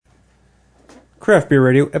Craft Beer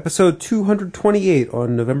Radio, episode 228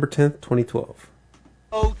 on November 10th, 2012.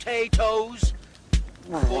 Potatoes.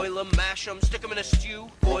 Boil 'em, mash 'em, stick 'em in a stew.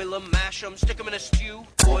 Boil 'em, mash 'em, stick 'em in a stew.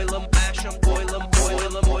 Boil 'em, mash 'em, boil 'em,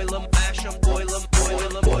 boil 'em, boil 'em, mash 'em, boil 'em,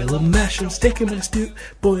 boil 'em, boil 'em, mash 'em, stick 'em in a stew.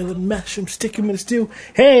 Boil 'em, mash 'em, stick 'em in a stew.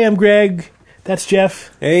 Hey, I'm Greg. That's Jeff.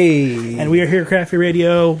 Hey. And we are here at Craft Beer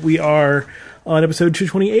Radio. We are on episode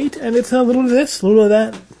 228, and it's a little of this, a little of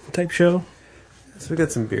that type show. So we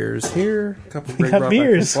got some beers here. A couple We got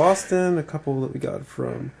beers from Boston. A couple that we got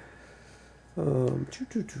from From Choo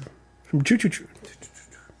Choo Choo.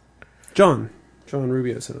 John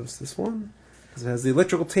Rubio sent us this one because it has the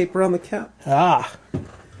electrical tape around the cap. Ah.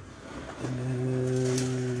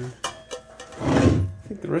 And I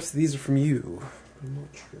think the rest of these are from you. I'm not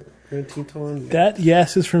sure. Grand Teton. That,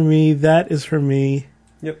 yes, is for me. That is for me.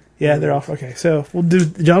 Yep. Yeah, they're off. Okay, so we'll do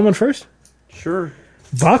the John one first. Sure.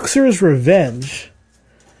 Boxer's Revenge,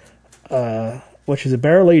 which is a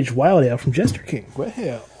barrel-aged wild ale from Jester King.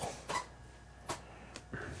 Well.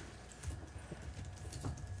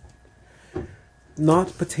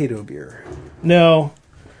 Not potato beer. No.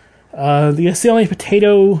 It's the only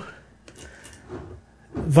potato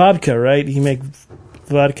vodka, right? You make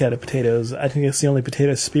vodka out of potatoes. I think it's the only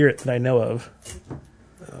potato spirit that I know of.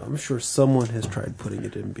 I'm sure someone has tried putting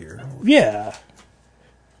it in beer. Yeah.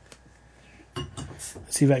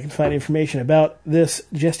 Let's see if I can find information about this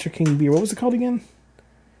Jester King beer. What was it called again?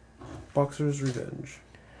 Boxer's Revenge.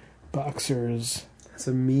 Boxer's. It's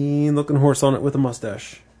a mean-looking horse on it with a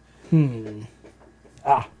mustache. Found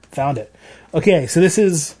it. Okay, so this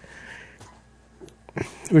is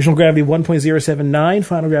original gravity 1.079,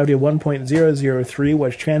 final gravity of 1.003,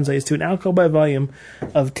 which translates to an alcohol by volume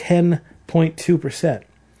of 10.2%.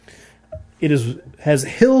 It has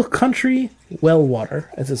hill country well water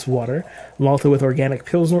as its water, malted with organic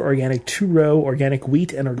Pilsner, organic two-row, organic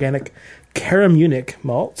wheat, and organic Karamunic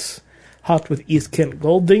malts, hopped with East Kent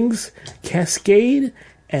Goldings, Cascade,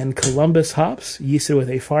 and Columbus hops, yeasted with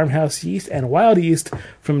a farmhouse yeast and wild yeast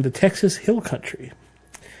from the Texas Hill Country.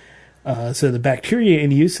 So the bacteria in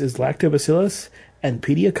use is Lactobacillus and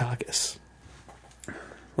Pediococcus.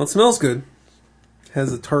 Well, it smells good.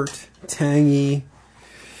 Has a tart, tangy,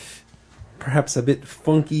 perhaps a bit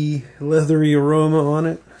funky, leathery aroma on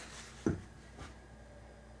it.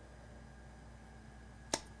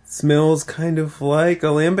 Smells kind of like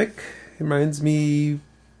alembic. It reminds me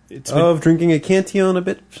of drinking a Cantillon a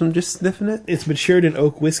bit from just sniffing it. It's matured in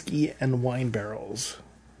oak whiskey and wine barrels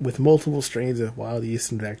with multiple strains of wild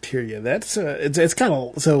yeast and bacteria. That's it's kind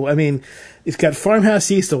of so. I mean, it's got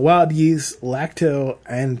farmhouse yeast, a wild yeast, lacto,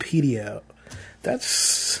 and pedio.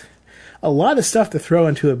 That's a lot of stuff to throw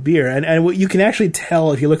into a beer, and what you can actually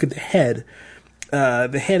tell if you look at the head.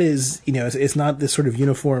 The head is, it's not this sort of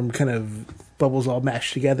uniform kind of bubbles all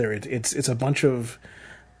mashed together. It's a bunch of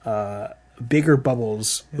bigger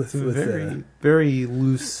bubbles with very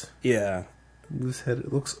loose. Yeah. Loose head.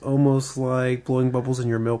 It looks almost like blowing bubbles in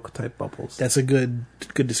your milk type bubbles. That's a good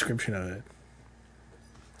description of it.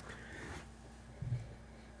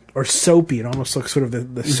 Or soapy. It almost looks sort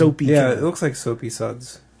of the soapy. Yeah, kind of. It looks like soapy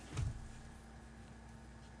suds.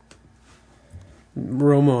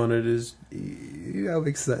 Aroma on it is. I'm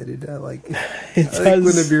excited. I like it. I like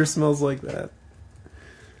when the beer smells like that.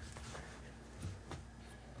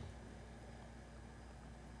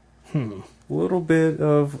 A little bit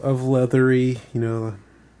of leathery,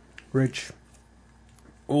 rich,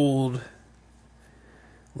 old,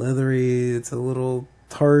 leathery. It's a little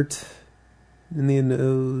tart in the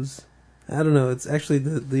nose. I don't know. It's actually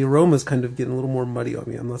the aroma's kind of getting a little more muddy on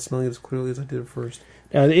me. I'm not smelling it as clearly as I did at first.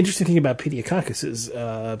 Now, the interesting thing about Pediococcus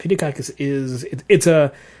is it's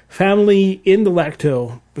a family in the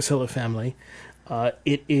Lactobacillus family.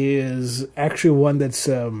 It is actually one that's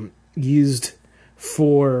used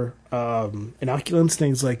for inoculants,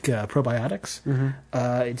 things like probiotics. Mm-hmm.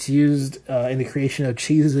 It's used in the creation of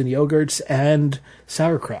cheeses and yogurts and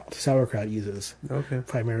sauerkraut. Sauerkraut uses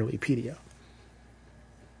primarily pedio.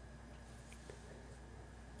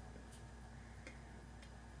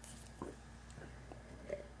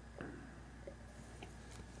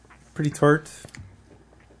 Pretty tart.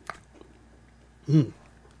 Thin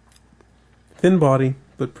body,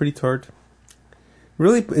 but pretty tart.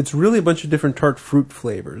 It's really a bunch of different tart fruit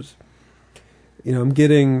flavors. I'm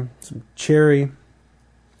getting some cherry,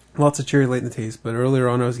 lots of cherry late in the taste, but earlier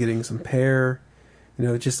on I was getting some pear,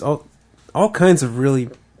 just all kinds of really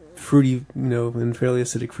fruity, and fairly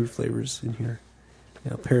acidic fruit flavors in here.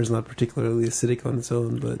 Pear is not particularly acidic on its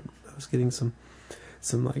own, but I was getting some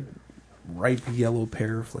like ripe yellow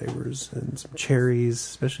pear flavors and some cherries,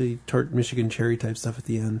 especially tart Michigan cherry type stuff at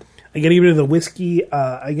the end. I'm getting a bit of the whiskey.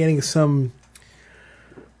 I'm getting some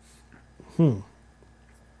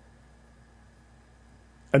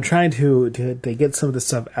I'm trying to get some of the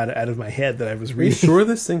stuff out of my head that I was Are you reading. sure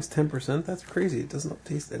this thing's 10%? That's crazy. It doesn't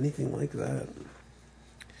taste anything like that.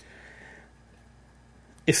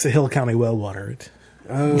 It's the Hill County well water.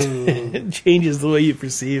 Oh. It changes the way you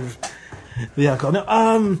perceive the alcohol.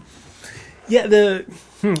 No, yeah, the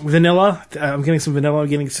vanilla. I'm getting some vanilla. I'm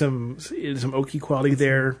getting some oaky quality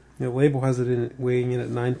there. The label has it weighing in at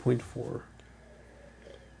 9.4.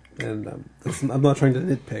 And I'm not trying to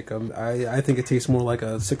nitpick. I think it tastes more like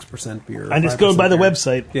a 6% beer. I'm just going by the beer.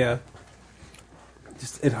 website. Yeah.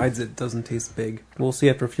 Just it hides it. It doesn't taste big. We'll see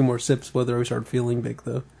after a few more sips whether we start feeling big,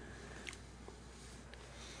 though.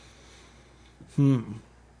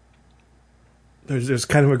 There's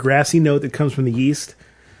kind of a grassy note that comes from the yeast.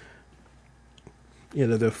 You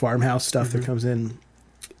know, the farmhouse stuff that comes in.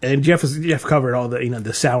 And Jeff covered all the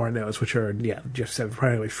the sour notes, which are Jeff said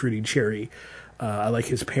primarily fruity cherry. I like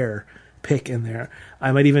his pear pick in there.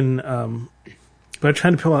 I might even, but I'm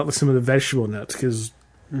trying to pull out some of the vegetable notes because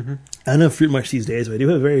I don't know fruit much these days, but I do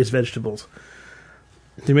have various vegetables.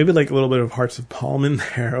 There may be like a little bit of hearts of palm in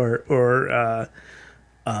there, or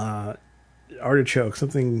artichoke,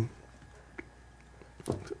 something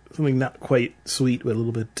not quite sweet, but a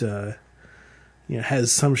little bit,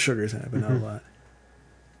 has some sugars in it, but not a lot.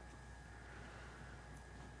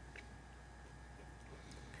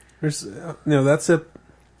 There's, that's it.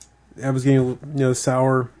 I was getting,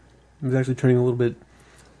 sour. It was actually turning a little bit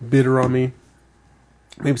bitter on me.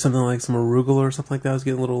 Maybe something like some arugula or something like that. I was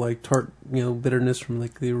getting a little like tart, bitterness from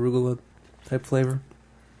like the arugula type flavor.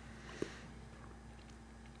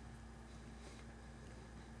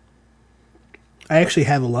 I actually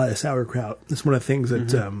have a lot of sauerkraut. It's one of the things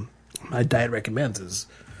that my diet recommends is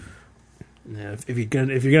if you're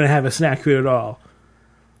gonna have a snack food at all,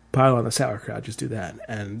 pile on the sauerkraut. Just do that,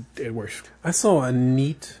 and it works. I saw I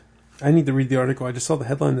need to read the article. I just saw the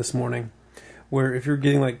headline this morning, where if you're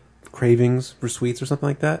getting like cravings for sweets or something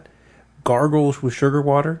like that, gargle with sugar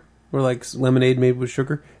water or like lemonade made with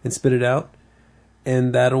sugar and spit it out,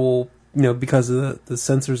 and that'll because of the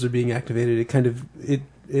sensors are being activated, it kind of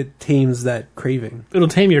it tames that craving. It'll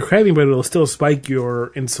tame your craving, but it'll still spike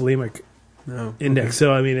your insulinic index. Okay.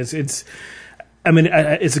 So I mean,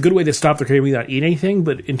 it's a good way to stop the craving without eating anything.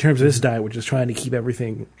 But in terms of this diet, which is trying to keep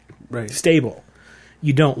everything stable,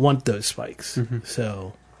 you don't want those spikes.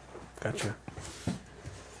 So, gotcha.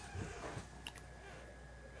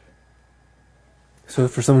 So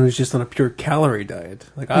for someone who's just on a pure calorie diet,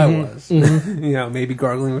 like I was, maybe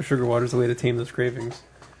gargling with sugar water is a way to tame those cravings.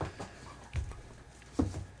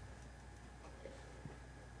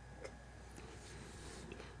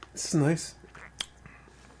 This is nice.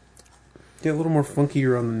 Get a little more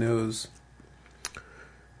funkier on the nose.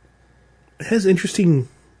 it has interesting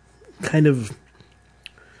kind of.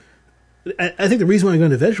 I think the reason why I'm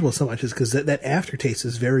going to vegetables so much is because that aftertaste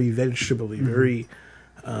is very vegetable-y, very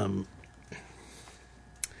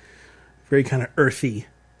kind of earthy.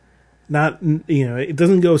 Not, it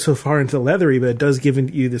doesn't go so far into leathery, but it does give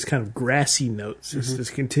you this kind of grassy notes. It's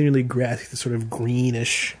this continually grassy, this sort of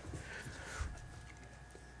greenish,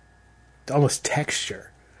 almost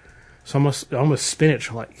texture. It's almost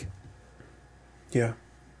spinach-like. Yeah.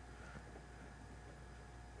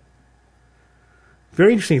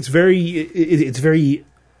 Very interesting. It's very.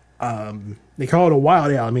 They call it a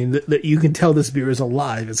wild ale. I mean, that you can tell this beer is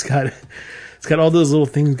alive. It's got all those little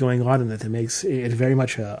things going on in it that makes it very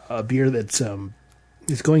much a beer that's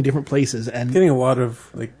it's going different places and Getting a lot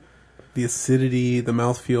of like the acidity, the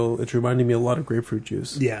mouthfeel. It's reminding me a lot of grapefruit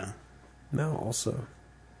juice. yeah, Now also.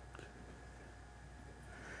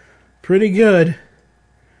 pretty good.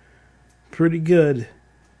 Pretty good.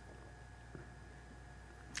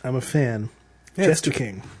 I'm a fan. Yeah, Jester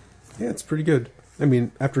King. Yeah, it's pretty good. I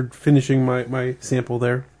mean, after finishing my sample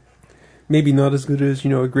there, maybe not as good as,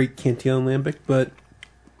 a great Cantillon Lambic, but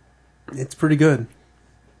it's pretty good.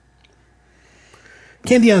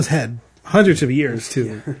 Cantillon's had hundreds of years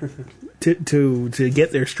to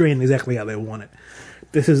get their strain exactly how they want it.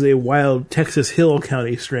 This is a wild Texas Hill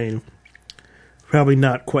County strain. Probably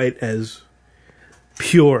not quite as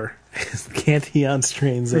pure as the Cantillon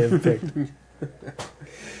strains they have picked.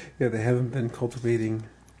 Yeah, they haven't been cultivating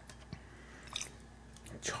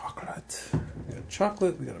chocolate. We got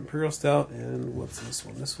chocolate, we got Imperial Stout, and what's this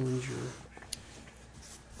one? This one's your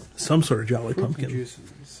Some sort of Jolly pumpkin Pumpkin.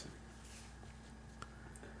 juices.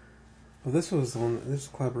 Well, this was the one. This is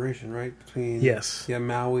a collaboration, right? Between Yes.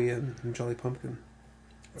 Maui and Jolly Pumpkin.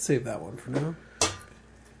 Let's save that one for now.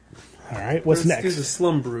 All right, what's Let's next? do the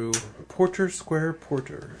Slum Brew Porter Square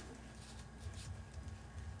Porter.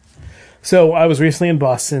 So I was recently in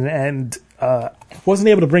Boston, and Wasn't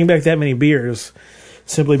able to bring back that many beers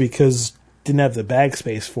simply because didn't have the bag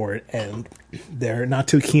space for it, and they're not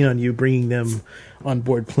too keen on you bringing them on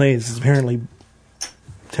board planes. Apparently,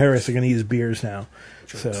 terrorists are going to use beers now.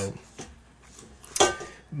 So,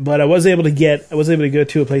 but I was able to go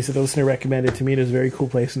to a place that the listener recommended to me. It was a very cool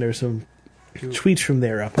place, and there were some tweets from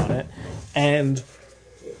there up on it, and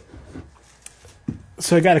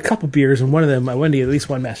so I got a couple beers, and one of them I wanted to get at least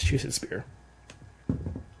one Massachusetts beer.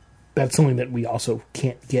 That's something that we also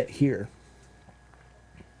can't get here.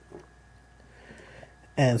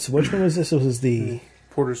 And so which one was this? This was the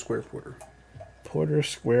Porter Square Porter. Porter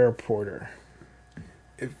Square Porter.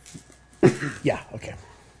 Yeah, okay.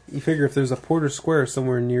 You figure if there's a Porter Square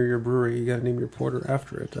somewhere near your brewery, you got to name your porter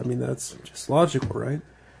after it. I mean, that's just logical, right?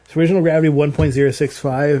 So original gravity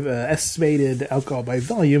 1.065, estimated alcohol by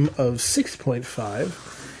volume of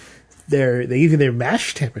 6.5. They give you their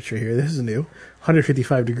mash temperature here. This is new,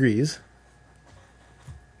 155 degrees.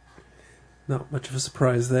 Not much of a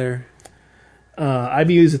surprise there.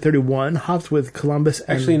 IBUs at 31, hopped with Columbus.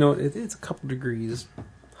 And Actually, it's a couple degrees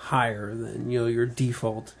higher than your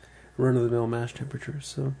default run-of-the-mill mash temperature,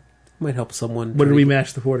 so it might help someone. What did we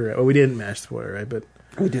mash the porter at? Well, we didn't mash the porter, right? But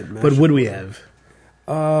we didn't mash. But would we have?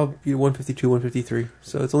 152, 153.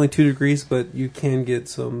 So it's only 2 degrees, but you can get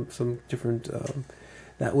some different.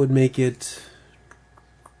 That would make it.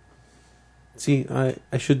 See,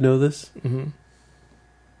 I should know this. Mm-hmm.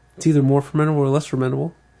 It's either more fermentable or less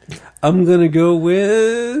fermentable. I'm gonna go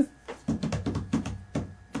with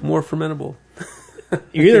more fermentable.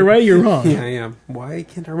 You're either right or you're wrong. Yeah, I am. Why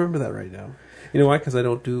can't I remember that right now? You know why? Because I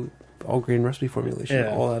don't do all grain recipe formulation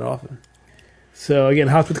all that often. So again,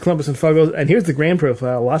 hopped with Columbus and Fuggles, and here's the grain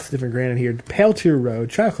profile. Lots of different grain in here: Pale 2 Row,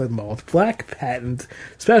 chocolate malt, black patent,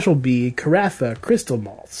 special B, carafa, crystal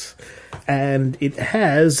malts, and it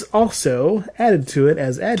has also added to it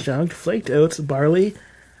as adjunct flaked oats, barley,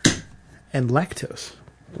 and lactose.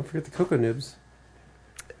 Don't forget the cocoa nibs.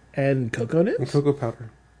 And cocoa nibs? And cocoa powder.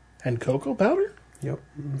 And cocoa powder? Yep.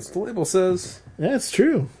 That's what the label says. That's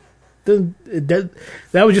true. That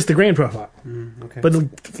was just the grain profile. Okay. But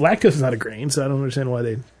lactose is not a grain, so I don't understand why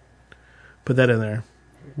they put that in there.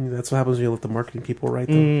 That's what happens when you let the marketing people write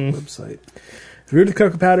the website. Rooted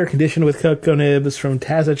cocoa powder, conditioned with cocoa nibs from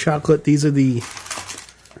Taza Chocolate. These are the...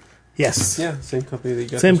 Yes. Yeah, same company that you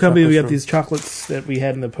got. Same company we got from. these chocolates that we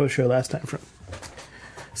had in the post show last time from.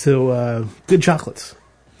 So, good chocolates.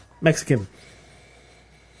 Mexican.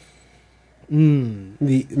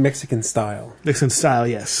 The Mexican style. Mexican style,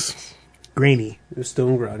 yes. Grainy. It was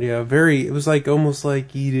stone ground, yeah. It was like almost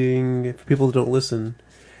like eating, for people that don't listen,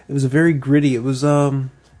 it was a very gritty, it was, how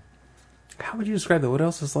would you describe that? What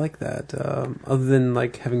else is like that? Other than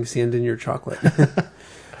like having sand in your chocolate.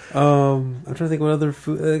 I'm trying to think what other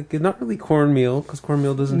food, not really cornmeal, because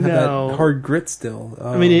cornmeal doesn't have that hard grit still.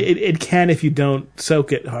 I mean, it can if you don't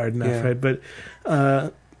soak it hard enough, right? But,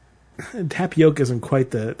 tapioca isn't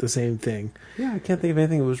quite the same thing. Yeah, I can't think of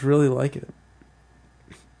anything that was really like it.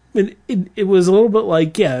 I mean, it was a little bit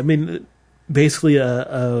like, basically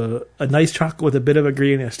a nice chocolate with a bit of a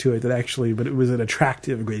grittiness to it but it was an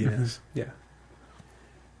attractive grittiness. Yeah.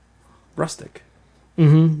 Rustic.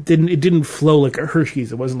 Mm-hmm. It didn't flow like a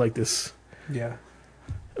Hershey's. It wasn't like this. Yeah.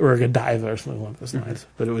 Or a Godiva or something along those lines.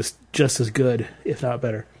 But it was just as good, if not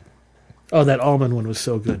better. Oh, that almond one was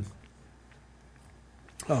so good.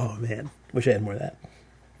 Oh, man. Wish I had more of that.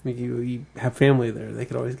 You have family there. They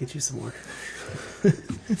could always get you some more.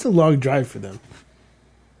 It's a long drive for them.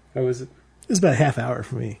 How is it? It's about a half hour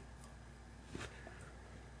for me.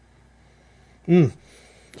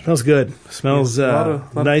 Smells good. Smells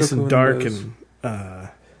nice and dark and...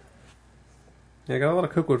 Yeah, I got a lot of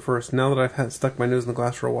cocoa at first. Now that I've stuck my nose in the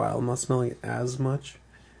glass for a while, I'm not smelling it as much.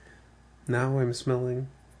 Now I'm smelling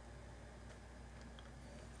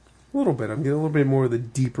a little bit. I'm getting a little bit more of the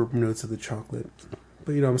deeper notes of the chocolate.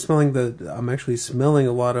 But I'm actually smelling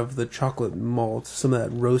a lot of the chocolate malt. Some of that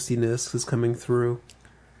roastiness is coming through.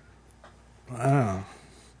 Wow.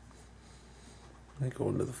 I go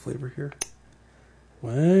into the flavor here.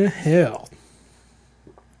 Well, hell.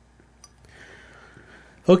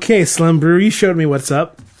 Okay, Slim Brew, you showed me what's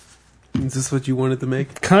up. Is this what you wanted to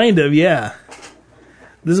make? Kind of, yeah.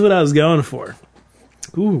 This is what I was going for.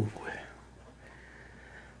 Ooh.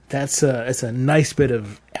 It's a nice bit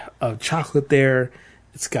of chocolate there.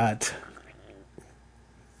 It's got...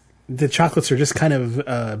 The chocolates are just kind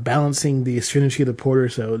of balancing the astringency of the porter,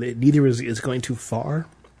 so neither is going too far.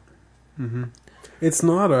 Mm-hmm. It's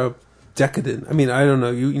not a decadent... I mean, I don't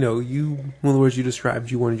know. You one of the words you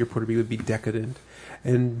described, you wanted your porter would be decadent.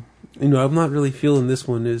 And, I'm not really feeling this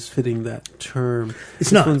one is fitting that term.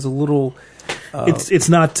 This one's a little... It's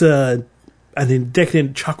not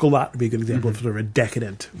decadent chocolat would be a good example of sort of a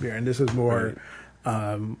decadent beer, and this is more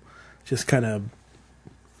just kind of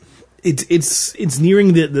it's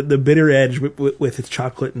nearing the bitter edge with its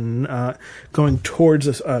chocolate and going towards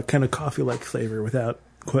a kind of coffee like flavor without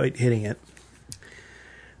quite hitting it.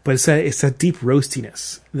 But it's that deep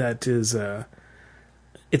roastiness that is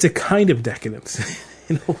it's a kind of decadence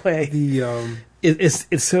in a way.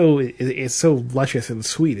 It's so luscious and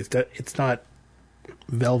sweet. It's not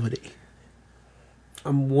velvety.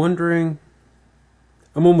 I'm wondering.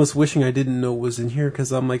 I'm almost wishing I didn't know it was in here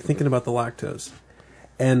because I'm like thinking about the lactose,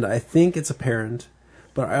 and I think it's apparent,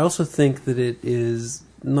 but I also think that it is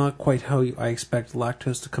not quite how I expect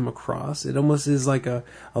lactose to come across. It almost is like a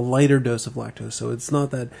lighter dose of lactose, so it's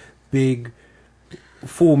not that big,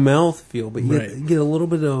 full mouth feel, but you get a little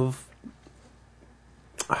bit of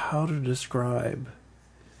how to describe.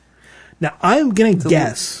 Now I'm gonna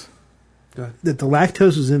guess that the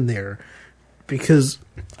lactose is in there because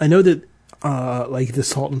I know that like the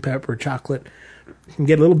salt and pepper chocolate can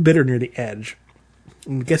get a little bitter near the edge.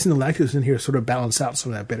 I'm guessing the lactose in here sort of balance out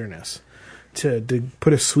some of that bitterness to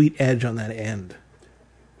put a sweet edge on that end.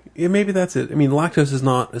 Yeah, maybe that's it. I mean, lactose is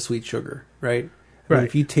not a sweet sugar, right? I mean,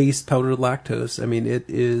 if you taste powdered lactose, I mean, it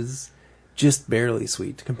is just barely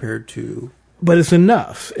sweet compared to. But it's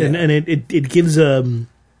enough, and it gives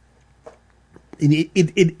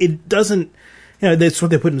it doesn't. That's what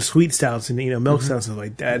they put in sweet stouts and milk stouts and stuff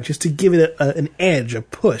like that, just to give it an edge, a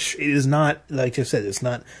push. It is not, like I said, it's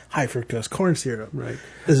not high fructose corn syrup. Right.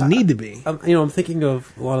 It doesn't need to be. I'm thinking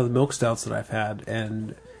of a lot of the milk stouts that I've had,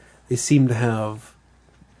 and they seem to have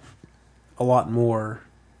a lot more,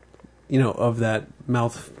 of that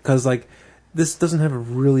mouth, because like this doesn't have a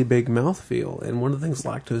really big mouthfeel, and one of the things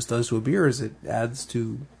lactose does to a beer is it adds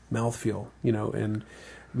to mouthfeel, and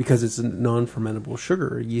because it's a non-fermentable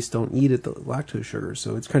sugar, yeast don't eat the lactose sugar,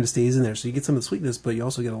 so it kind of stays in there. So you get some of the sweetness, but you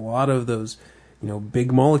also get a lot of those,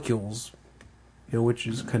 big molecules, which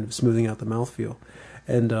is kind of smoothing out the mouthfeel.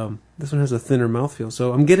 And this one has a thinner mouthfeel,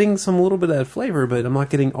 so I'm getting a little bit of that flavor, but I'm not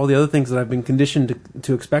getting all the other things that I've been conditioned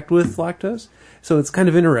to expect with lactose. So it's kind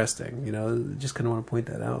of interesting, just kind of want to point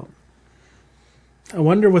that out. I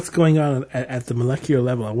wonder what's going on at the molecular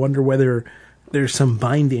level. I wonder whether there's some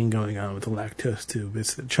binding going on with the lactose too.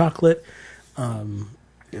 It's the chocolate.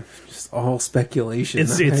 Just all speculation.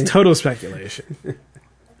 It's total speculation.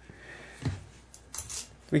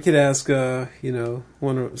 We could ask, some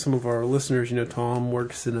of our listeners. Tom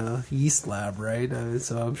works in a yeast lab, right?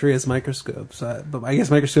 So I'm sure he has microscopes. But I guess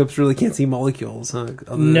microscopes really can't see molecules, huh?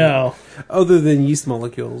 Other than yeast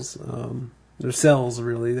molecules, they're cells.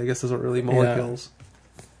 Really, I guess those aren't really molecules. Yeah.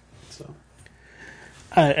 So,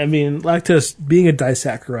 I mean, lactose being a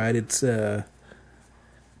disaccharide, it's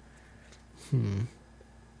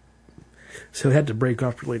So it had to break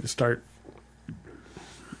off really to start.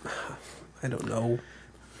 I don't know.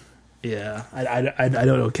 Yeah, I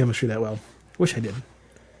don't know chemistry that well. Wish I did.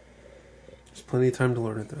 There's plenty of time to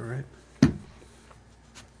learn it, though, right?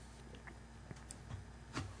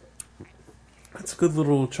 That's a good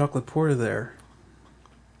little chocolate porter there.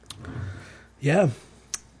 Yeah,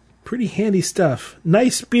 pretty handy stuff.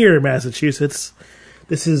 Nice beer, Massachusetts.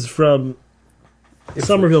 This is from Ipswich.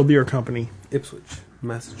 Somerville Beer Company. Ipswich,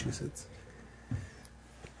 Massachusetts.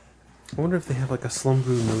 I wonder if they have like a Slum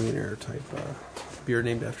Brew Millionaire type beer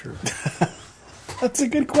named after it. That's a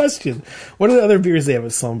good question. What are the other beers they have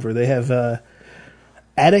at Slum Brew? They have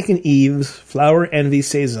Attic and Eve's, Flower Envy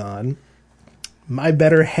Saison, My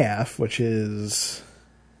Better Half, which is...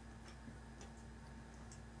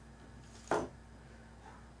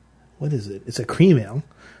 What is it? It's a cream ale.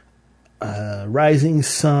 Rising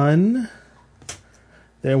Sun.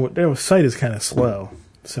 Their site is kind of slow,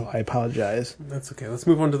 so I apologize. That's okay. Let's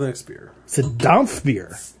move on to the next beer. It's a Dampf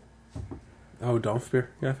beer. Oh, Dampf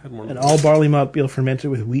beer? Yeah, I've had one. An all barley malt beer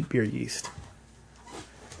fermented with wheat beer yeast.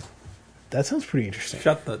 That sounds pretty interesting.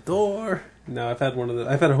 Shut the door. No, I've had one of those.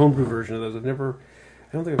 I've had a homebrew version of those. I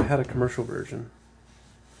don't think I've had a commercial version.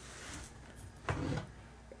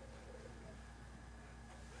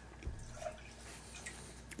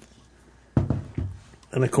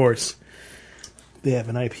 And of course, they have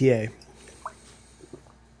an IPA.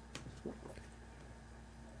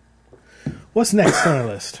 What's next on our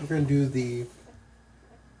list? We're going to do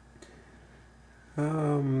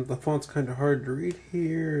the font's kind of hard to read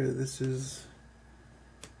here. This is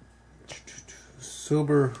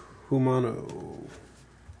Sober Humano.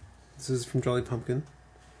 This is from Jolly Pumpkin.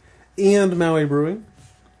 And Maui Brewing.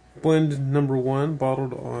 Blend number 1,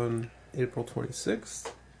 bottled on April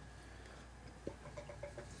 26th.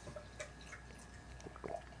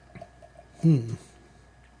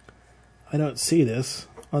 I don't see this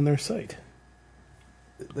on their site.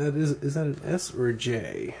 That is that an S or a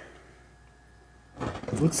J?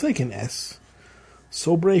 It looks like an S.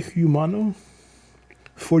 Sobre Humano,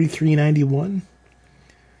 43.91.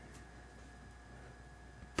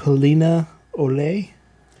 Polina Ole.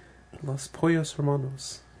 Los Pollos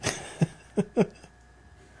Hermanos.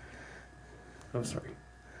 Oh, sorry.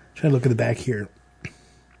 Trying to look at the back here.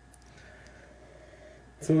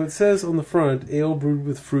 So it says on the front, ale brewed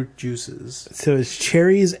with fruit juices. So it's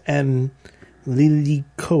cherries and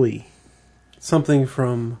lilikoi. Something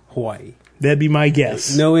from Hawaii. That'd be my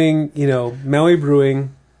guess. Knowing, Maui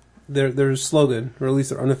Brewing, their slogan, or at least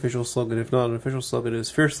their unofficial slogan, if not an official slogan, is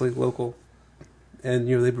fiercely local. And,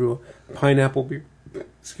 they brew a pineapple beer.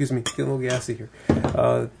 Excuse me, getting a little gassy here.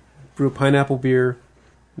 Brew a pineapple beer.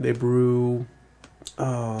 They brew,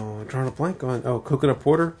 I'm drawing a blank on, coconut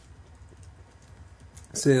porter.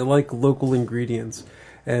 So they like local ingredients.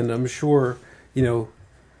 And I'm sure, Garrett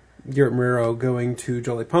Marrero going to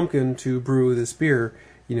Jolly Pumpkin to brew this beer,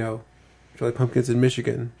 Jolly Pumpkin's in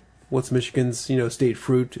Michigan. What's Michigan's, state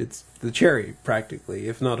fruit? It's the cherry, practically,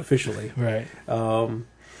 if not officially. Right. And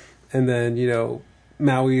then,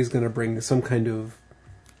 Maui is going to bring some kind of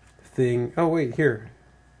thing. Oh, wait, here.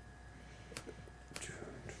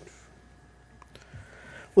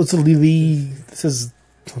 What's a lili? This is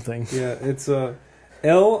something. Yeah, it's Liliko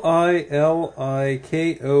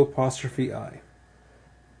apostrophe I.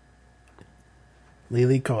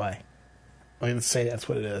 Lilikoi. I'm going to say that's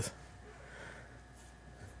what it is.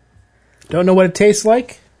 Don't know what it tastes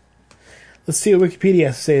like? Let's see what Wikipedia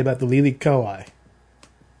has to say about the lilikoi.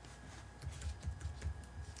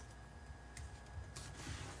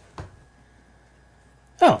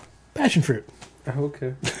 Oh, passion fruit. Oh,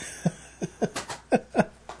 okay.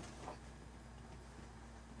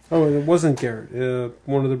 Oh, and it wasn't Garrett.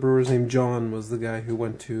 One of the brewers named John was the guy who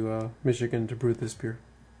went to Michigan to brew this beer.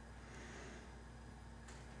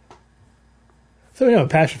 So we know what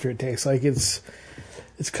passion fruit tastes like. It's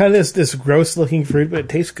kind of this gross looking fruit, but it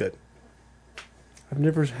tastes good. I've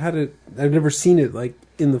never had it. I've never seen it like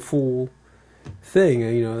in the full thing.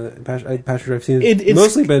 Passion fruit I've seen it's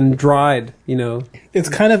mostly been dried. It's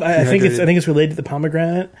kind of. I think it's related to the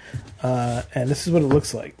pomegranate, and this is what it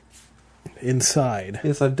looks like inside.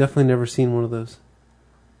 Yes, I've definitely never seen one of those.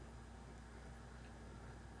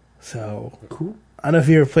 So cool. I don't know if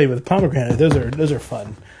you ever played with pomegranate. Those are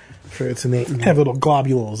fun fruits, and they have little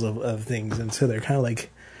globules of things, and so they're kind of like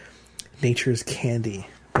nature's candy.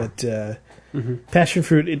 But passion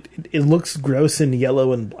fruit, it looks gross and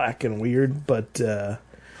yellow and black and weird, but it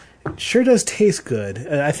sure does taste good.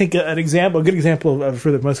 I think a good example of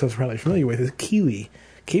fruit that most of us are probably familiar with is kiwi.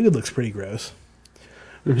 Kiwi looks pretty gross.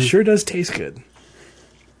 It sure does taste good.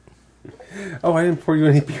 Oh, I didn't pour you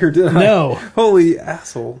any beer, did I? No. Holy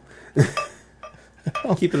asshole.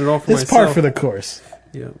 Keeping it all for myself. It's par for the course.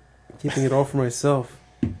 Yeah. Keeping it all for myself.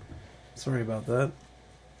 Sorry about that.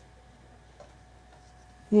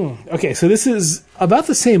 Okay, so this is about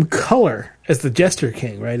the same color as the Jester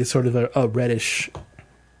King, right? It's sort of a reddish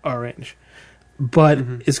orange. But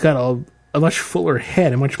it's got a much fuller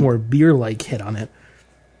head, a much more beer-like head on it.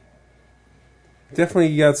 Definitely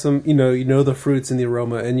you got some, the fruits and the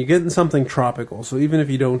aroma, and you're getting something tropical. So even if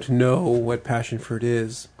you don't know what passion fruit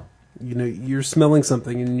is, you're smelling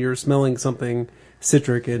something, and you're smelling something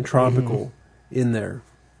citric and tropical in there.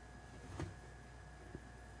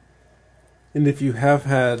 And if you have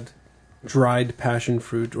had dried passion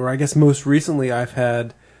fruit, or I guess most recently I've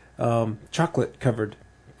had chocolate-covered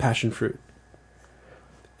passion fruit.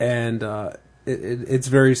 And it's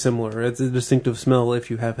very similar. It's a distinctive smell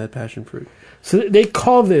if you have had passion fruit. So they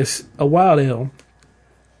call this a wild ale.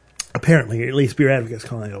 Apparently, at least beer advocates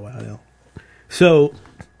call it a wild ale. So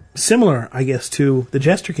similar, I guess, to the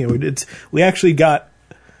Jester King. We actually got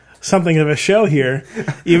something of a show here,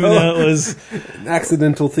 even though it was an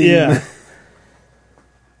accidental theme. Yeah.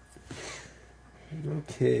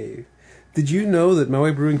 Okay. Did you know that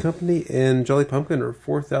Maui Brewing Company and Jolly Pumpkin are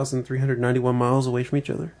 4,391 miles away from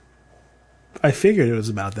each other? I figured it was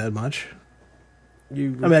about that much. I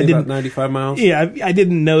about 95 miles? Yeah, I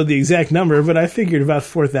didn't know the exact number, but I figured about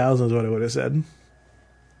 4,000 is what I would have said.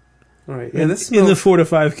 All right. Yeah, this in the 4 to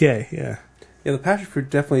 5K, yeah. Yeah, the passion fruit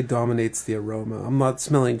definitely dominates the aroma. I'm not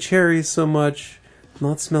smelling cherries so much. I'm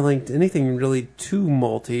not smelling anything really too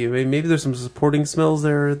malty. I mean, maybe there's some supporting smells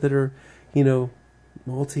there that are,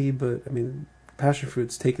 malty, but, passion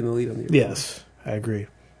fruit's taking the lead on the aroma. Yes, I agree.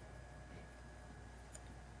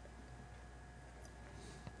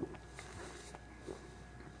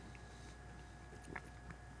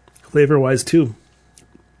 Flavor-wise, too.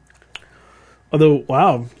 Although,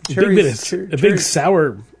 wow, big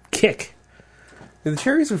sour kick the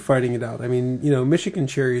cherries are fighting it out. I mean, Michigan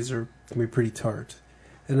cherries can be pretty tart,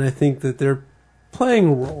 and I think that they're playing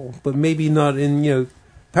a role, but maybe not in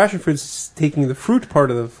passion fruit's taking the fruit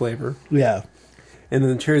part of the flavor. Yeah. And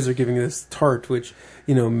then the cherries are giving this tart, which,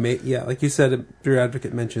 like you said, Beer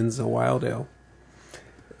Advocate mentions a wild ale.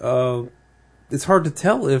 It's hard to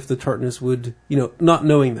tell if the tartness would, not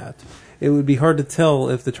knowing that, it would be hard to tell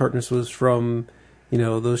if the tartness was from,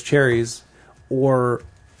 those cherries or,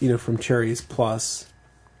 from cherries plus,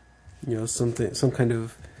 some kind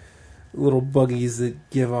of little buggies that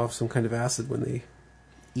give off some kind of acid when they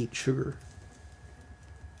eat sugar.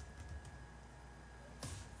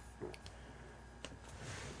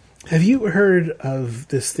 Have you heard of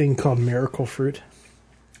this thing called miracle fruit?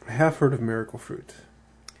 I have heard of miracle fruit.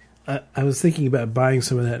 I was thinking about buying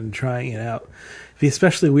some of that and trying it out. It'd be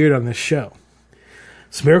especially weird on this show.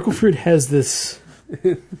 So miracle fruit has this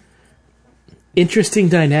interesting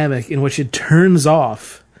dynamic in which it turns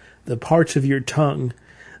off the parts of your tongue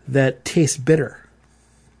that taste bitter.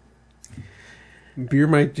 Beer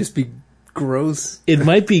might just be gross. It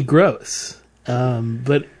might be gross,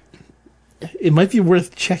 but it might be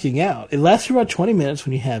worth checking out. It lasts for about 20 minutes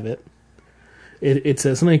when you have it. It's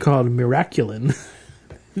something called Miraculin.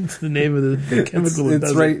 It's the name of the chemical.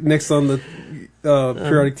 It's right next on the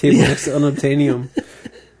periodic table next to unobtainium.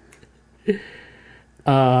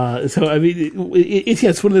 So I mean,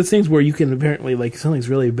 it's one of those things where you can apparently, like, something's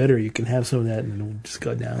really bitter, you can have some of that and it'll just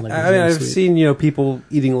go down. Like, I've seen people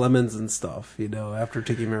eating lemons and stuff, after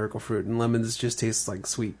taking miracle fruit, and lemons just taste like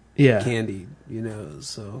sweet candy,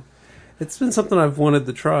 So it's been something I've wanted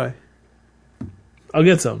to try. I'll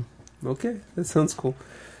get some. Okay, that sounds cool.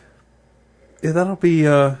 Yeah, that'll be.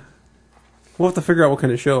 We'll have to figure out what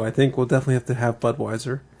kind of show. I think we'll definitely have to have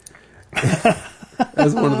Budweiser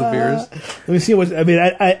as one of the beers. Let me see what. I mean,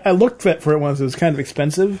 I looked for it once. It was kind of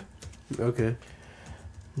expensive. Okay.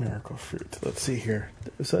 Miracle fruit. Let's see here.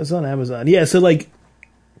 So it's on Amazon. Yeah. So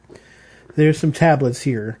there's some tablets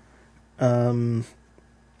here.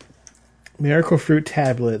 Miracle fruit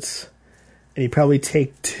tablets, and you probably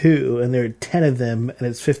take 2, and there are 10 of them, and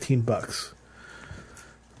it's $15.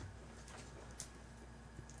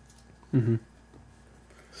 Mm-hmm.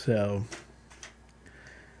 So,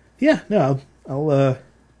 yeah, no, I'll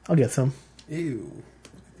get some. Ew,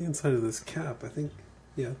 the inside of this cap, I think.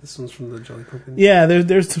 Yeah, this one's from the Jolly Pumpkin. Yeah,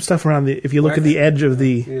 there's some stuff around the. If you look at the edge of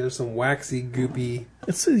the. Yeah, there's some waxy, goopy.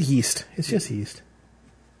 It's yeast. It's just yeast.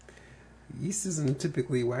 Yeast isn't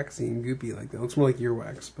typically waxy and goopy like that. It looks more like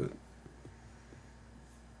earwax, but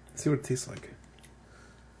let's see what it tastes like.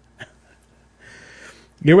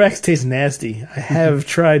 Earwax tastes nasty. I have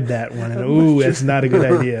tried that one, and ooh, that's not a good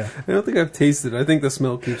idea. I don't think I've tasted it. I think the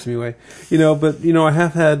smell keeps me away. But I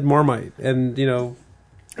have had Marmite, and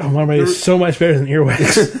Marmite is so much better than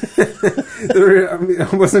earwax.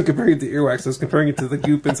 I wasn't comparing it to earwax. I was comparing it to the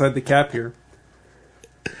goop inside the cap here.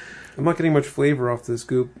 I'm not getting much flavor off this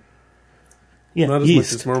goop. Yeah, not as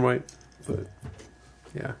yeast. much as Marmite, but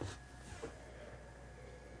yeah.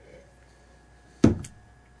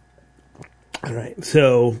 All right,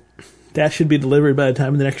 so that should be delivered by the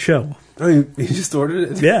time of the next show. Oh, you just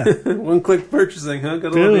ordered it? Yeah. One-click purchasing, huh?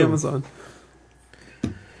 Got it on Amazon.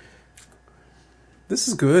 This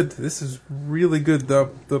is good. This is really good.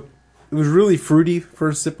 It was really fruity for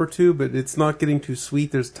a sip or two, but it's not getting too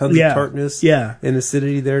sweet. There's tons of tartness and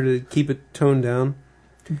acidity there to keep it toned down.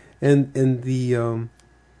 And the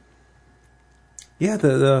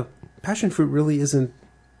the passion fruit really isn't.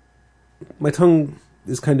 My tongue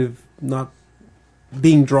is kind of not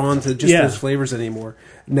being drawn to just those flavors anymore.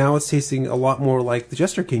 Now it's tasting a lot more like the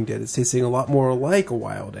Jester King did. It's tasting a lot more like a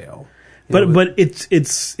wild ale. But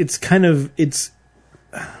it's kind of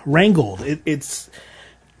wrangled. It's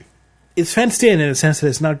fenced in a sense that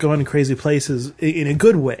it's not going to crazy places in a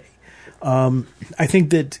good way. I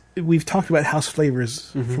think that we've talked about house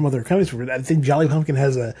flavors from other companies. I think Jolly Pumpkin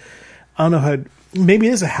has I don't know how, maybe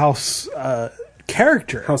it is a house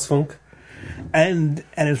character. House funk. And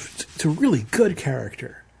it's a really good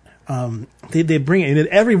character. They bring it.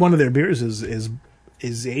 Every one of their beers is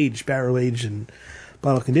aged, barrel aged, and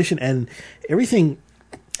bottle conditioned, and everything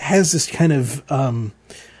has this kind of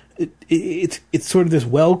it's sort of this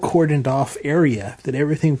well cordoned off area that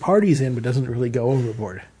everything parties in, but doesn't really go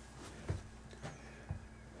overboard.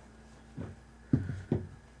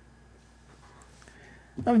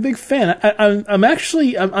 I'm a big fan.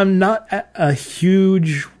 I'm not a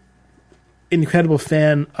huge, incredible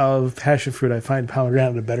fan of passion fruit. I find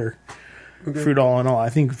pomegranate a better fruit all in all. I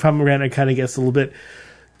think pomegranate kind of gets a little bit,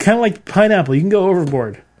 kind of like pineapple. You can go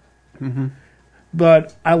overboard.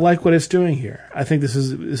 But I like what it's doing here. I think this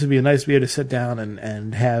would be a nice beer to sit down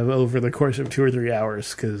and have over the course of 2 or 3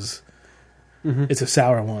 hours, because it's a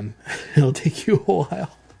sour one. It'll take you a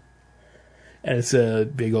while. And it's a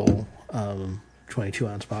big old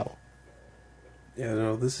 22-ounce bottle. Yeah,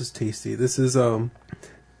 no, this is tasty. This is,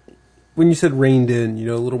 when you said reined in,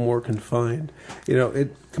 a little more confined.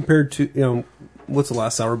 It compared to, what's the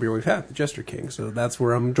last sour beer we've had? The Jester King. So that's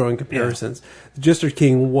where I'm drawing comparisons. Yeah. The Jester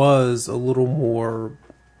King was a little more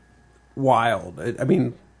wild.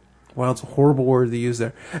 Wild's a horrible word to use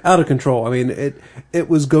there. Out of control. It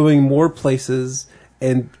was going more places,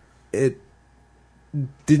 and it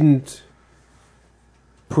didn't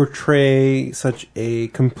portray such a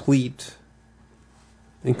complete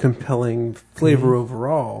and compelling flavor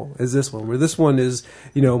overall as this one. Where this one is,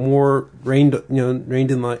 more reined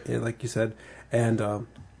in, like you said, and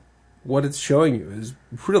what it's showing you is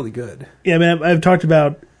really good. Yeah, I've talked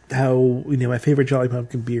about how my favorite Jolly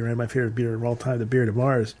Pumpkin beer and my favorite beer of all time, the Beer to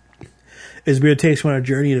Mars, is a beer that takes you on a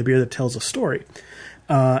journey and a beer that tells a story.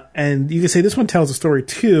 And you can say this one tells a story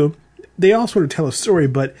too. They all sort of tell a story,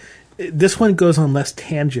 but this one goes on less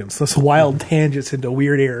tangents, less wild tangents into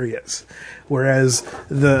weird areas. Whereas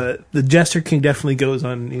the Jester King definitely goes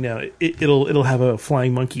on, it'll have a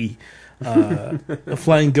flying monkey, a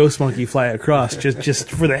flying ghost monkey fly across just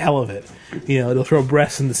for the hell of it. It'll throw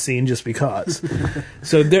breasts in the scene just because.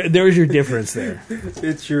 So there's your difference there.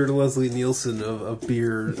 It's your Leslie Nielsen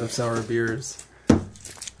of sour beers.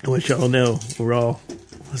 Which y'all know, we're all,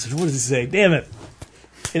 listen, what does he say? Damn it.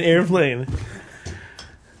 An airplane.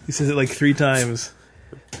 He says it like 3 times.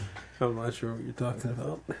 I'm not sure what you're talking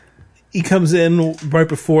about. He comes in right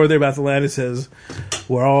before they're about to land and says,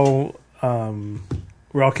 we're all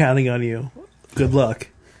counting on you. Good luck.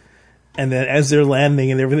 And then as they're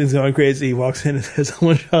landing and everything's going crazy, he walks in and says, I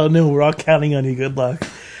want y'all to know we're all counting on you. Good luck.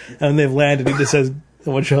 And they've landed. He just says, I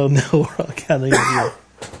want y'all to know we're all counting on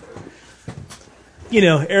you.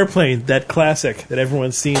 Airplane, that classic that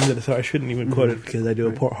everyone's seen, so I shouldn't even quote it because I do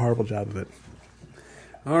a horrible job of it.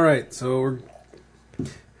 All right, so we're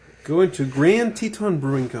going to Grand Teton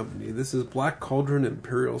Brewing Company. This is Black Cauldron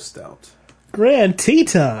Imperial Stout. Grand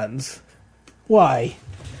Tetons? Why?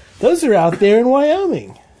 Those are out there in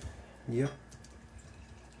Wyoming. Yep.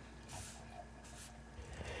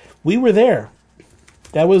 We were there.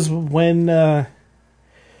 That was when... Back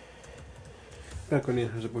when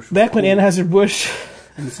Anheuser-Busch. Back when Anheuser-Busch...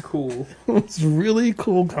 And it's cool. It's a really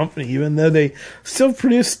cool company, even though they still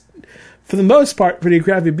produced, for the most part, pretty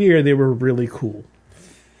crappy beer. They were really cool.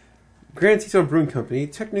 Grand Teton Brewing Company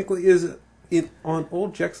technically is on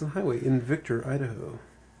Old Jackson Highway in Victor, Idaho.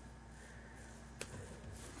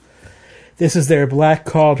 This is their Black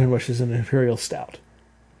Cauldron, which is an Imperial Stout.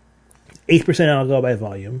 8% alcohol by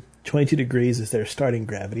volume. 22 degrees is their starting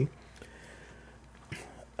gravity.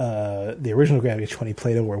 The original gravity of 20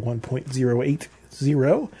 Plato were 1.080.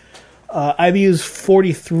 IBU's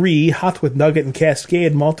 43, hot with Nugget and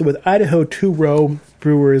Cascade, malted with Idaho 2-row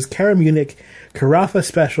brewers, Caramunic, Carafa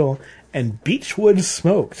Special, and Beechwood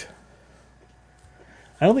Smoked.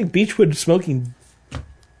 I don't think Beechwood Smoking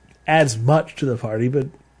adds much to the party, but...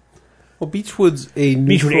 Well, Beechwood's a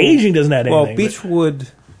neutral... Beechwood aging doesn't add anything. Well, Beechwood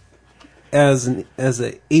as an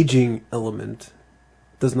aging element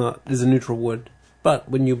is a neutral wood. But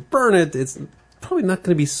when you burn it, it's probably not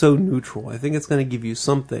going to be so neutral. I think it's going to give you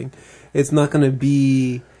something. It's not going to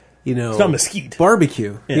be, It's not mesquite.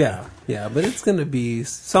 Barbecue. Yeah, but it's going to be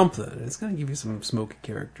something. It's going to give you some smoky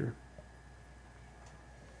character.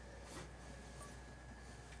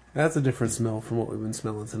 That's a different smell from what we've been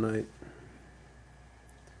smelling tonight.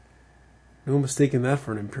 No mistaking that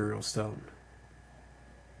for an Imperial Stout.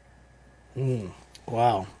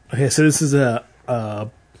 Wow. Okay, so this is the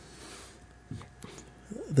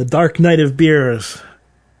Dark Knight of Beers.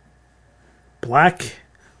 Black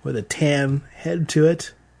with a tan head to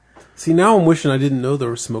it. See, now I'm wishing I didn't know there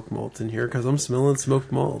was smoked malt in here, because I'm smelling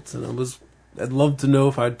smoked malt, and I'd love to know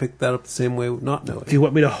if I'd picked that up the same way not knowing. Do you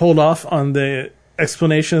want me to hold off on the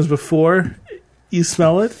explanations before you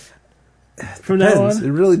smell it? From now on? It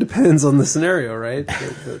really depends on the scenario, right?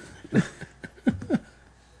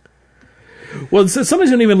 Well, sometimes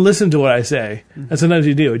you don't even listen to what I say, and sometimes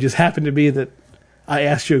you do. It just happened to be that I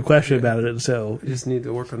asked you a question about it, and so... You just need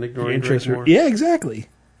to work on ignoring it more. Yeah, exactly.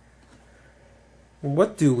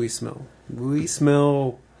 What do we smell? We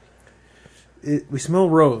smell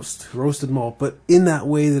roasted malt, but in that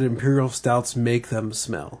way that Imperial Stouts make them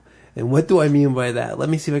smell. And what do I mean by that? Let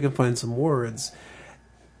me see if I can find some words.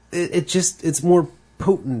 It's more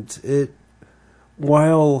potent.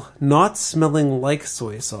 While not smelling like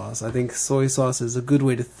soy sauce, I think soy sauce is a good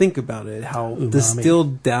way to think about it. How umami.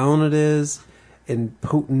 Distilled down it is, and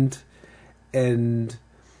potent, and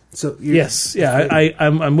so yes, yeah,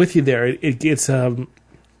 I'm with you there. It gets as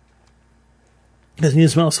you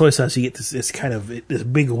smell soy sauce, you get this kind of this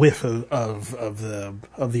big whiff of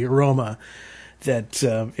the aroma that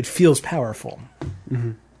it feels powerful,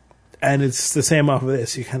 and it's the same off of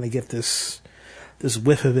this. You kind of get this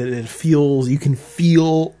whiff of it. You can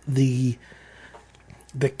feel the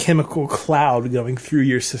chemical cloud going through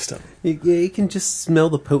your system. You can just smell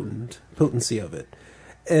the potency of it.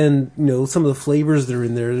 And, some of the flavors that are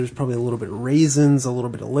in there, there's probably a little bit of raisins, a little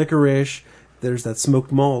bit of licorice. There's that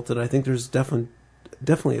smoked malt, and I think there's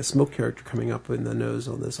definitely a smoke character coming up in the nose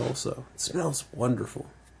on this also. It smells wonderful.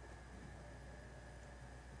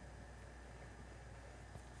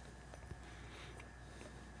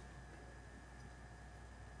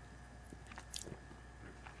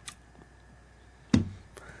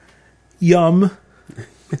 Yum.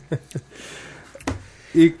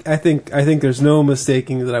 I think there's no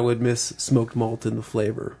mistaking that I would miss smoked malt in the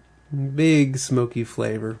flavor. Big smoky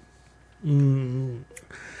flavor.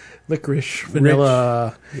 Licorice,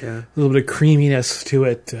 vanilla, yeah. A little bit of creaminess to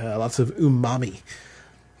it. Lots of umami.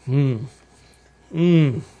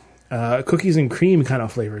 Cookies and cream kind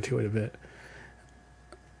of flavor to it a bit.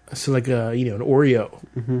 So like an Oreo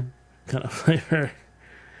kind of flavor.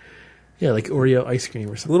 Yeah, like Oreo ice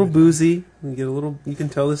cream or something. A little boozy. You can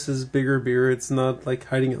tell this is bigger beer. It's not like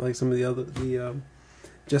hiding it like some of the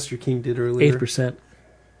Jester King did earlier. 8%.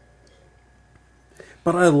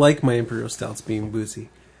 But I like my Imperial Stouts being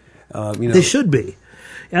boozy. They should be.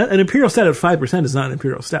 An Imperial Stout at 5% is not an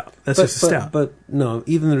Imperial Stout. That's just a stout. But no,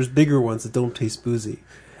 even there's bigger ones that don't taste boozy.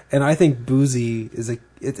 And I think boozy is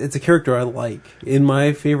it's a character I like. In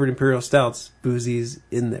my favorite Imperial Stouts, boozy's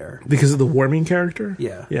in there. Because of the warming character?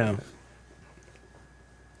 Yeah. Yeah.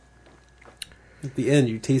 At the end,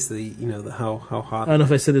 you taste the how hot. I don't know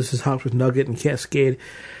if I said this was hopped with Nugget and Cascade.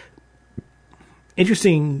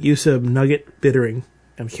 Interesting use of Nugget bittering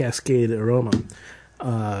and Cascade aroma,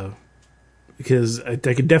 because I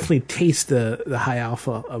could definitely taste the high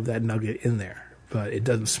alpha of that Nugget in there, but it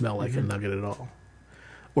doesn't smell like a Nugget at all,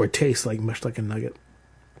 or taste much like a Nugget.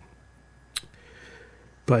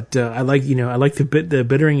 But I like the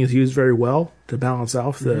bittering is used very well to balance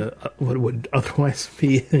off the what would otherwise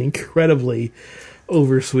be an incredibly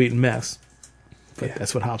oversweet mess. But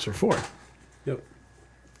that's what hops are for. Yep.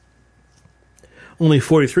 Only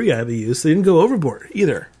 43 IBUs. They didn't go overboard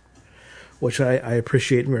either, which I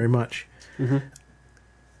appreciate very much.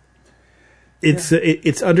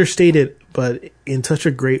 It's understated, but in such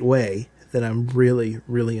a great way that I'm really,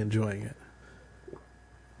 really enjoying it.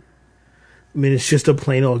 I mean, it's just a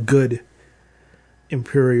plain old good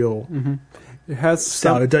Imperial It has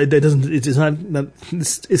stout.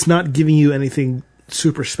 It's not giving you anything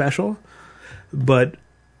super special, but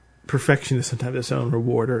perfection is sometimes its own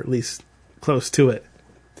reward, or at least close to it.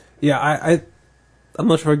 Yeah, I'm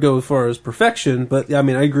not sure I'd go as far as perfection, but I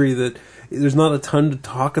mean, I agree that there's not a ton to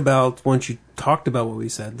talk about once you talked about what we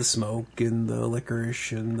said, the smoke and the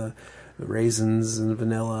licorice and the raisins and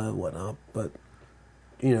vanilla and whatnot, but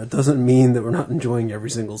it doesn't mean that we're not enjoying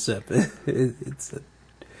every single sip.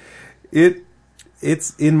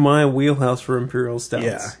 It's in my wheelhouse for Imperial Stouts.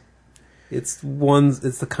 Yeah. It's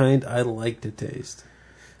the kind I like to taste.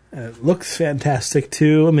 And it looks fantastic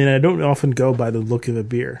too. I mean, I don't often go by the look of a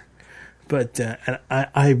beer, but and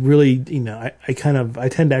I really, I tend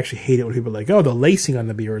to actually hate it when people are like, oh, the lacing on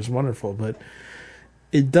the beer is wonderful, but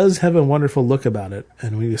it does have a wonderful look about it.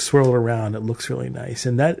 And when you swirl it around, it looks really nice.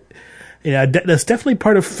 And that, that's definitely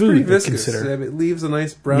part of food to consider. It leaves a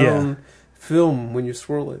nice brown film when you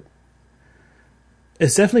swirl it.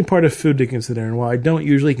 It's definitely part of food to consider. And while I don't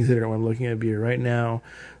usually consider it when I'm looking at beer right now,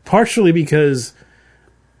 partially because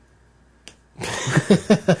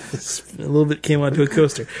a little bit came onto a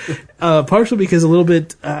coaster. Partially because a little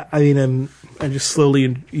bit, I'm just slowly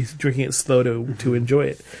drinking it slow to enjoy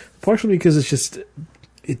it. Partially because it's just,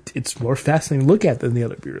 it's more fascinating to look at than the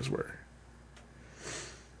other beers were.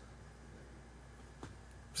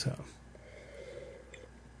 So.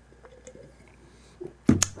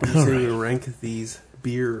 So you rank these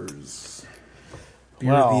beers.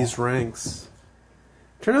 These ranks.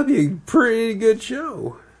 Turned out to be a pretty good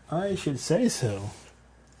show. I should say so.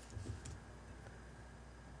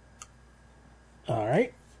 All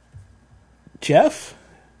right. Jeff,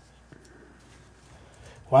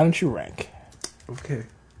 why don't you rank? Okay.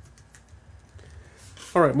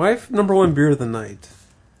 All right, my number one beer of the night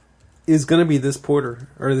is going to be this porter,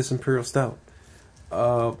 or this Imperial Stout.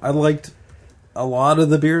 I liked a lot of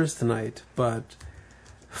the beers tonight, but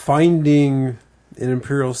finding an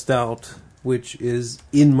Imperial Stout, which is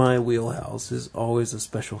in my wheelhouse, is always a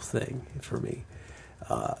special thing for me.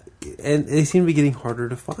 and they seem to be getting harder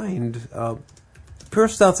to find. Pure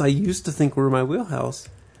stouts I used to think were in my wheelhouse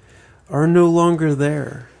are no longer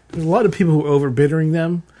there. There's a lot of people who are overbiddering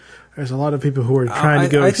them. There's a lot of people who are trying to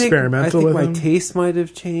go experimental with them. I think my taste might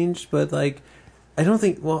have changed, but like, I don't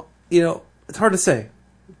think. Well, it's hard to say.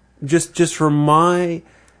 Just from my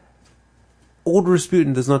old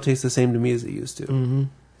Rasputin does not taste the same to me as it used to. Mm-hmm.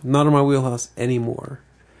 Not in my wheelhouse anymore.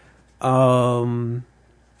 Bell's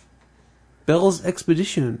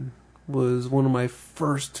Expedition was one of my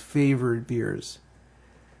first favorite beers.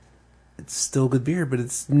 It's still good beer, but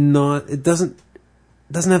it's not. It doesn't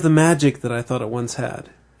have the magic that I thought it once had.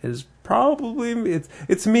 It is probably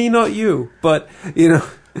it's me, not you. But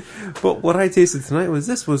but what I tasted tonight was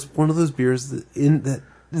one of those beers that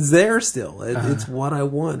is there still. It's what I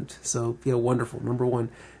want. So yeah, wonderful. Number 1.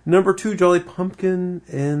 Number 2, Jolly Pumpkin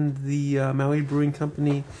and the Maui Brewing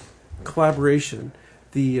Company collaboration.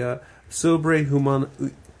 The Sobre Humano.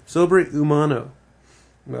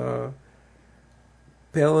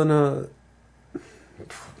 Palina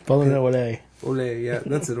Ole. Ole, yeah,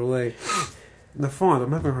 that's it, Ole. The font,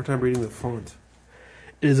 I'm having a hard time reading the font.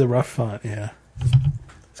 It is a rough font, yeah.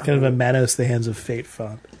 It's kind of a Manos the Hands of Fate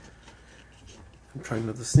font. I'm trying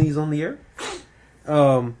not to sneeze on the air.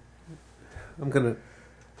 I'm gonna...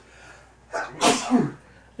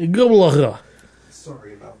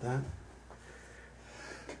 Sorry about that.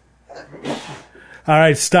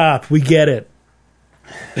 Alright, stop. We get it.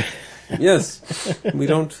 Yes. We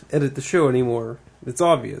don't edit the show anymore. It's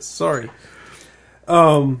obvious. Sorry.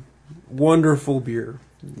 Wonderful beer.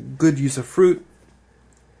 Good use of fruit.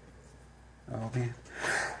 Oh, man.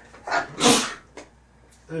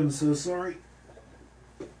 I'm so sorry.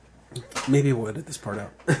 Maybe we'll edit this part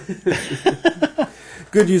out.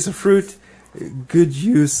 Good use of fruit. Good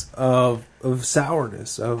use of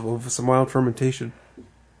sourness, of some mild fermentation.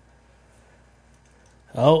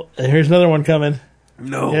 Oh, here's another one coming.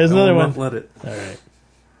 No, here's another one. Let it. All right.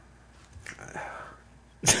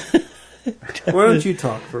 Why don't you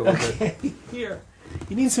talk for a little bit? Here,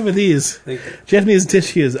 you need some of these. Thank you. Jeff needs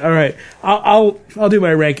tissues. All right, I'll do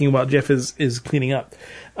my ranking while Jeff is cleaning up.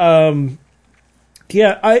 Yeah,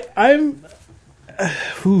 I'm.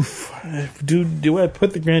 Do I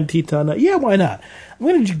put the Grand Teton up? Yeah, why not? I'm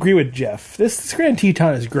going to agree with Jeff. This Grand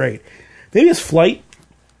Teton is great. Maybe it's flight,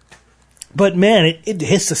 but man, it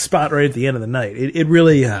hits the spot right at the end of the night. It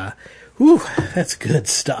really, that's good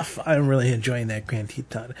stuff. I'm really enjoying that Grand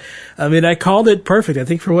Teton. I mean, I called it perfect. I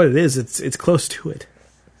think for what it is, it's close to it.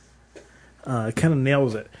 It kind of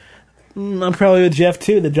nails it. I'm probably with Jeff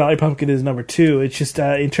too. The Jolly Pumpkin is number 2. It's just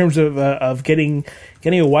in terms of getting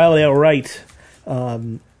a wild ale right.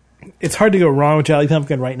 It's hard to go wrong with Jolly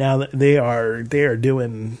Pumpkin right now. They are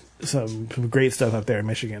doing some great stuff up there in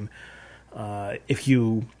Michigan. If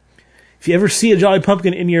you ever see a Jolly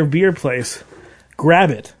Pumpkin in your beer place,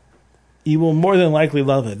 grab it. You will more than likely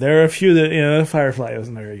love it. There are a few that Firefly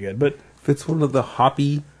isn't very good, but if it's one of the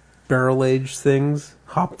hoppy barrel aged things,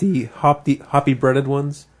 hoppy breaded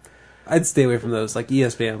ones, I'd stay away from those. Like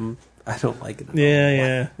ESBM, I don't like it.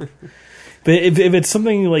 Yeah. But if it's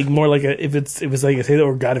something like more like if it's like I say,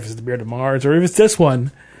 or God, if it's the Beer to Mars, or if it's this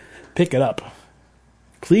one, pick it up.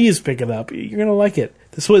 Please pick it up. You're gonna like it.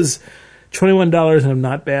 This was $21, and I'm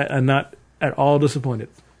not bad. I'm not at all disappointed.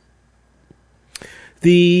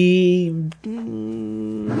 The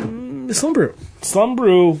Slum Brew. Slum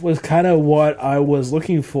Brew was kind of what I was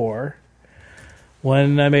looking for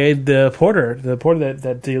when I made the porter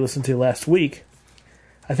that you listened to last week.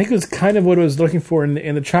 I think it was kind of what I was looking for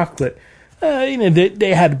in the chocolate.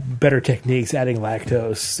 They had better techniques, adding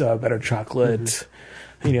lactose, better chocolate,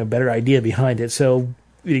 better idea behind it. So,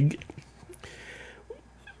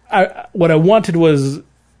 what I wanted was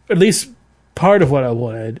at least part of what I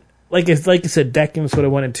wanted. Like I said, decking is what I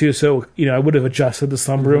wanted too. So, I would have adjusted the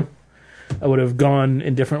Slum Brew. I would have gone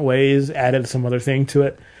in different ways, added some other thing to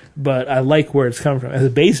it. But I like where it's coming from. As a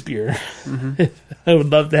base beer, I would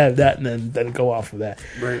love to have that and then go off of that.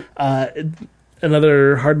 Right.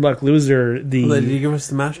 Another Hard Luck Loser. They did give us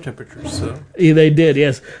the mash temperatures, so yeah, they did.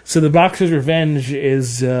 Yes. So the Boxer's Revenge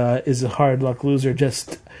is a Hard Luck Loser,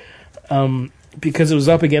 just because it was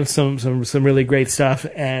up against some really great stuff,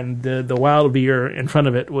 and the wild beer in front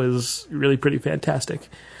of it was really pretty fantastic,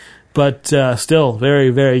 but still very,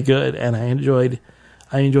 very good, and I enjoyed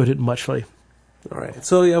it muchly. All right,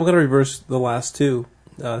 so I'm going to reverse the last two.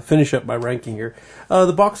 Finish up my ranking here.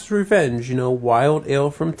 The Boxer's Revenge, wild ale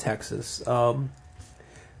from Texas.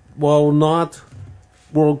 While not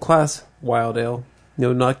world-class wild ale,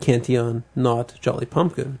 not Cantillon, not Jolly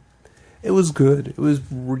Pumpkin, it was good. It was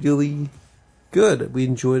really good. We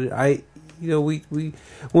enjoyed it. we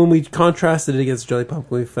when we contrasted it against Jelly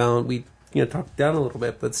Pumpkin, we found we talked it down a little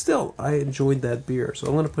bit, but still, I enjoyed that beer, so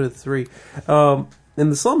I'm going to put it 3. And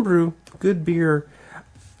the Slum Brew, good beer.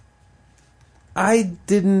 It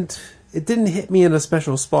didn't hit me in a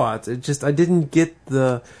special spot. I didn't get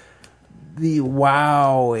the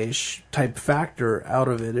wow-ish type factor out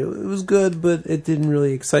of it. It was good, but it didn't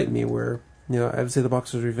really excite me. Where I would say the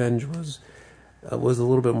Boxer's Revenge was a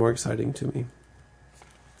little bit more exciting to me.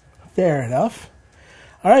 Fair enough.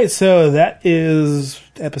 All right, so that is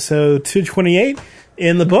episode 228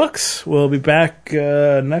 in the books. We'll be back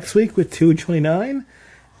next week with 229.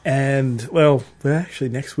 And, well, actually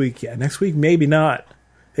next week, maybe not.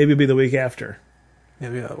 Maybe it'll be the week after.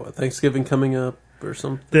 Maybe Thanksgiving coming up or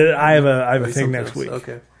something. I have a thing next week.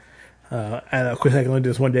 Okay. And of course I can only do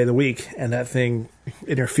this one day of the week, and that thing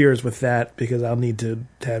interferes with that because I'll need to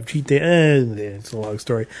have cheat day. It's a long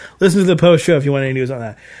story. Listen to the post show if you want any news on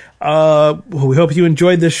that. We hope you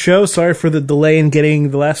enjoyed this show. Sorry for the delay in getting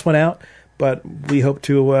the last one out, but we hope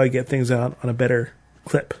to get things out on a better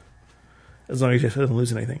clip. As long as Jeff doesn't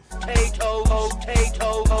lose anything.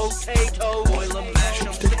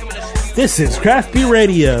 This is Craft Beer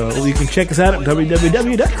Radio. You can check us out at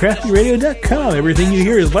www.craftbeerradio.com. Everything you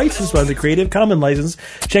hear is licensed by the Creative Commons license.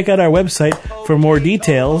 Check out our website for more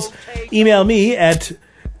details. Email me at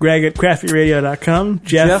greg@craftbeerradio.com.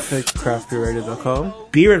 Jeff at craftbeerradio.com.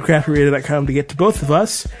 Beer at craftbeerradio.com to get to both of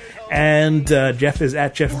us. And Jeff is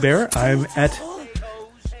at Jeff Bear. I'm at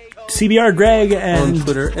CBR Greg and on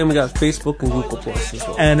Twitter, and we got Facebook and Google Plus as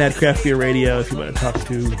well. And at Craft Beer Radio if you want to talk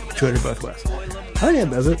to Twitter both ways. Oh yeah,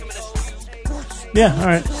 does it? Yeah, all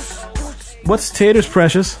right. What's Tater's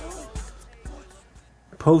Precious?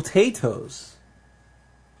 Potatoes.